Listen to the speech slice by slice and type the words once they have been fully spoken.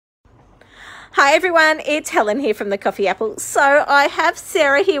Hi everyone, it's Helen here from the Coffee Apple. So I have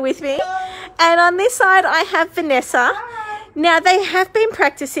Sarah here with me, and on this side I have Vanessa. Now they have been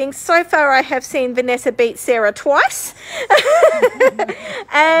practicing. So far I have seen Vanessa beat Sarah twice.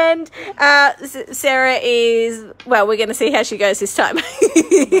 And Sarah is, well, we're going to see how she goes this time.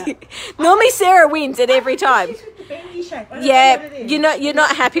 Normally Sarah wins at every time. Yeah, you're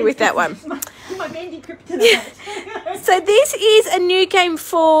not happy with that one. My bendy kryptonite. So this is a new game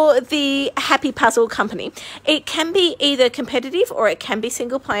for the Happy Puzzle Company. It can be either competitive or it can be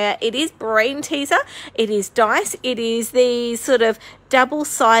single player. It is brain teaser. It is dice. It is these sort of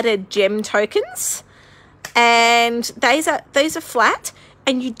double-sided gem tokens, and these are flat.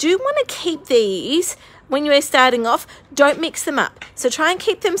 And you do want to keep these when you are starting off. Don't mix them up. So try and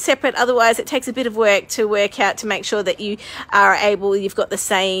keep them separate. Otherwise, it takes a bit of work to work out to make sure that you are able. You've got the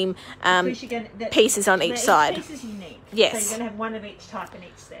same pieces on each side. Each piece is unique. Yes. So you're going to have one of each type in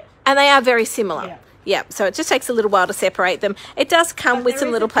each set. And they are very similar. Yeah. Yeah, so it just takes a little while to separate them. It does come with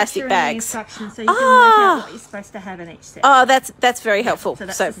some little plastic bags. So you can work out what you're supposed to have in each set. Oh, that's very helpful. So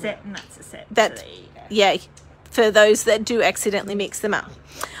that's a set and that's a set. That, yeah, for those that do accidentally mix them up.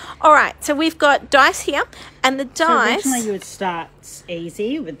 All right, so we've got dice here, and the dice... So originally you would start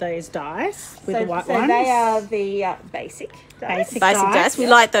easy with those dice, with the white ones. So they are the basic dice. Basic dice. We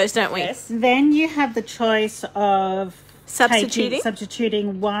like those, don't we? Yes. Then you have the choice of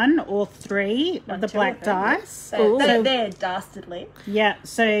substituting one or three of the black dice. So they're dastardly. Yeah,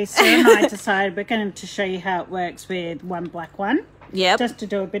 so Sarah and I decided we're going to show you how it works with one black one. Yep. Just to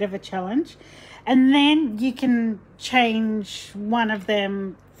do a bit of a challenge. And then you can change one of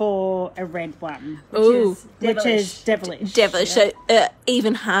them for a red one, which is devilish. Devilish, so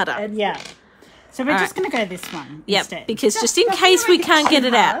even harder. Yeah. So we're just going to go this one instead. Because just in case we can't get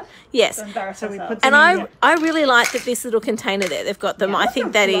it out. Yes. So we put and I really like that this little container there. They've got them. I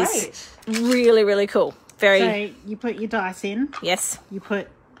think that is really, really cool. Very. So you put your dice in. Yes. You put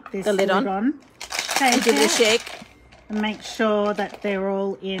this the lid on. Take give it a shake. And make sure that they're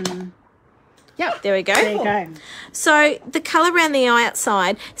all in. Yep, there we go. There you go. So the colour around the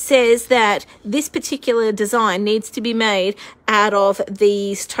outside says that this particular design needs to be made out of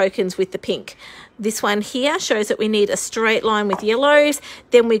these tokens with the pink. This one here shows that we need a straight line with yellows.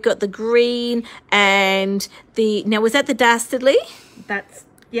 Then we've got the green and the... Now, was that the dastardly?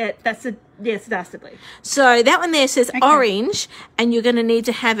 Yes, dastardly. So that one there says orange, and you're going to need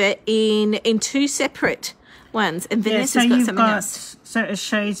to have it in two separate ones. And Vanessa's got something else. So it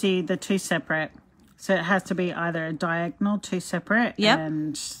shows you the two separate. So it has to be either a diagonal, two separate,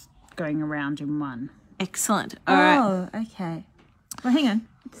 and going around in one. Excellent. All right. Oh, okay. Well, hang on.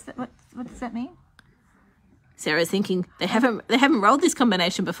 What does that mean? Sarah's thinking they haven't rolled this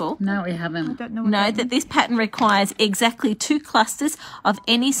combination before. No, we haven't. I don't know what that this pattern requires exactly 2 clusters of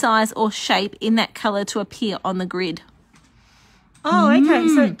any size or shape in that colour to appear on the grid. Oh, okay.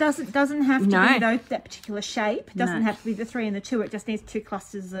 So it doesn't have to be that particular shape. It doesn't have to be the 3 and the 2. It just needs 2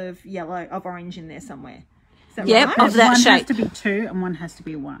 clusters of orange in there somewhere. Is that right? Of that shape. One has to be 2 and one has to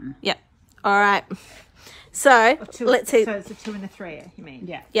be 1. Yep. All right. So let's see. So it's a 2 and a 3. You mean?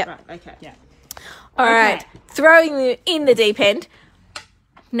 Yeah. Yep. Right. Okay. Yeah. All right. Throwing you in the deep end.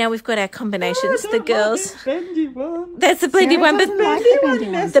 Now we've got our combinations. The girls. Bendy one. That's the bendy one, but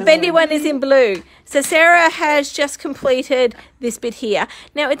the bendy one is in blue. So Sarah has just completed this bit here.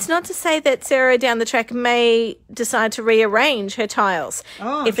 Now, it's not to say that Sarah down the track may decide to rearrange her tiles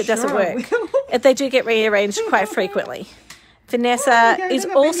if it doesn't work. If they do get rearranged quite frequently. Vanessa is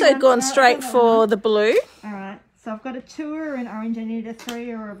also gone straight for the blue. All right. So I've got a 2 in orange. I need a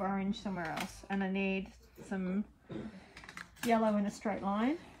 3 of orange somewhere else, and I need some yellow in a straight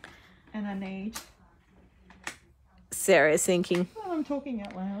line, and I need... Sarah is thinking. Oh, I'm talking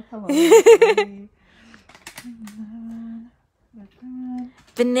out loud. Hello.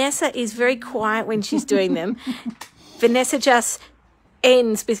 Vanessa is very quiet when she's doing them. Vanessa just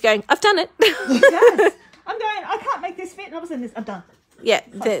ends with going, I've done it. Yes. I'm going, I can't make this fit, and all of a sudden I'm done. Yeah,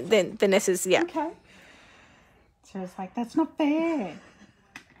 then Vanessa's, Okay. So it's like, that's not fair.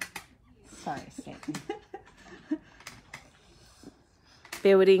 Sorry, Stephanie.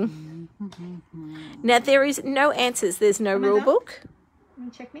 Building. Now, there is no answers. There's no rule book.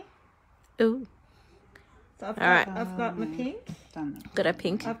 Check me. Ooh. So I've got my pink. Got a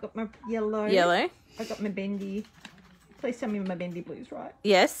pink. I've got my yellow. I've got my bendy. Please tell me my bendy blues, right?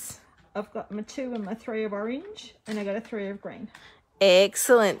 Yes. I've got my 2 and my 3 of orange, and I got a 3 of green.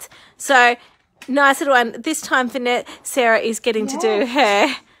 Excellent. So, nice little one. This time, Sarah is getting to do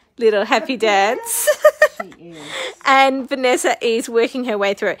little happy dance. She is. And Vanessa is working her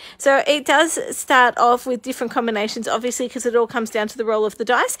way through it. So it does start off with different combinations, obviously, because it all comes down to the roll of the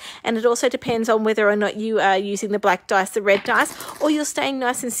dice. And it also depends on whether or not you are using the black dice, the red dice, or you're staying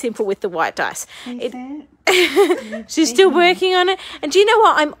nice and simple with the white dice. She's still working on it. And do you know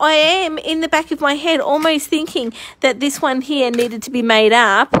what? I am in the back of my head almost thinking that this one here needed to be made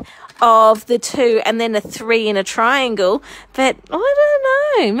up of the 2 and then a 3 in a triangle. But I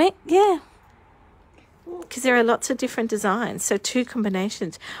don't know. Yeah. Because there are lots of different designs. So 2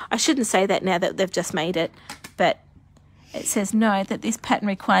 combinations. I shouldn't say that now that they've just made it. But it says, no, that this pattern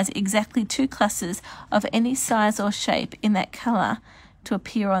requires exactly 2 clusters of any size or shape in that colour to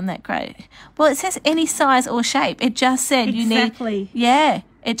appear on that grade. Well, it says any size or shape. It just said you need... Yeah.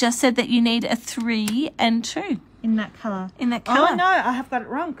 It just said that you need a 3 and 2. In that colour. In that colour. Oh, no, I have got it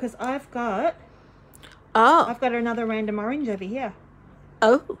wrong because I've got another random orange over here.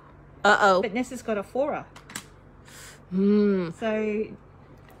 Oh. Uh-oh. But Nessa's got a 4er. So...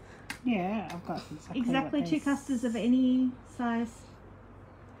 Yeah, I've got exactly 2 clusters of any size.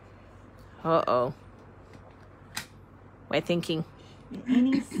 Uh-oh. We're thinking.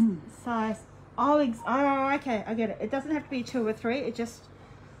 Any size. Oh, okay, I get it. It doesn't have to be 2 or 3. It just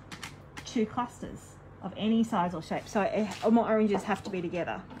 2 clusters of any size or shape. So my oranges have to be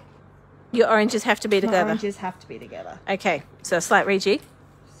together. Your oranges have to be together. My oranges have to be together. Okay, so a slight rejig.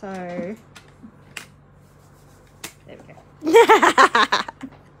 So there we go.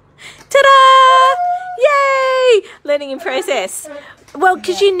 Ta-da! Yay! Learning in process. Well,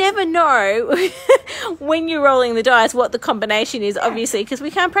 because you never know when you're rolling the dice what the combination is, obviously, because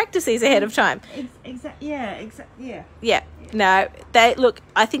we can't practice these ahead of time. Yeah. No, look,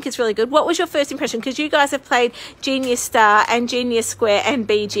 I think it's really good. What was your first impression? Because you guys have played Genius Star and Genius Square and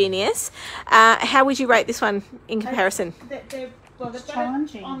B Genius. How would you rate this one in comparison? They've got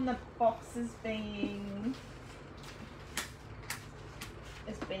challenging. it on the boxes being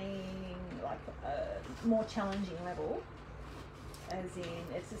like a more challenging level, as in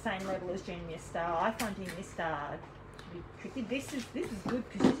it's the same level as Genius Star. I find Genius Star to be tricky. This is good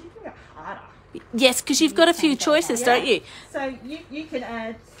because you can go harder. Yes, because you've got a few choices, don't you? So you can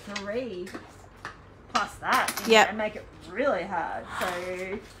add 3 plus that and make it really hard.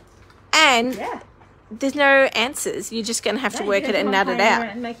 So there's no answers. You're just going to have to work it and nut it out.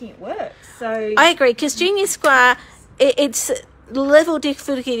 And making it work. So I agree, because Genius Square, it's level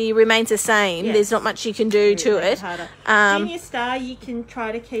difficulty remains the same. Yes. There's not much you can do to it. Genius Star, you can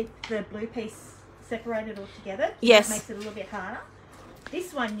try to keep the blue piece separated altogether. Yes. That makes it a little bit harder.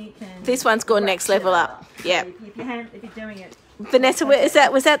 This one you can... This one's gone next level up. Yeah. So if you're doing it... Vanessa, was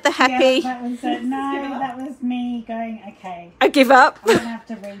that the happy... Yeah, that was it. No, that was me going, okay. I give up. I'm going to have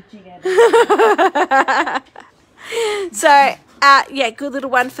to rejig it. So... good little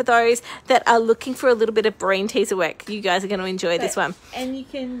one for those that are looking for a little bit of brain teaser work. You guys are going to enjoy this one. And you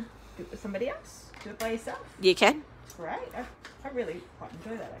can do it with somebody else. Do it by yourself. You can. It's great. I really quite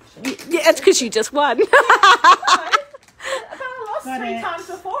enjoy that, actually. Yeah, it's because you just won. But I lost 3 times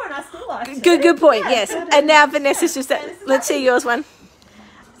before and I still liked it. Good point, yes. And now Vanessa's just... let's see yours one.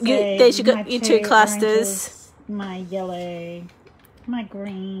 There's you got your 2 clusters. Oranges, my yellow, my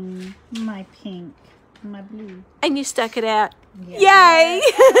green, my pink, my blue. And you stuck it out. Yay!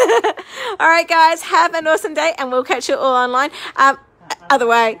 All right, guys, have an awesome day, and we'll catch you all online. Other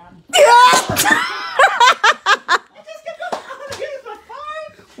way.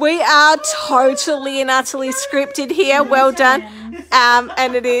 We are totally and utterly scripted here. Well done.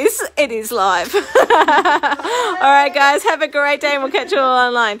 And it is live. All right, guys, have a great day, and we'll catch you all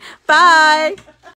online. Bye.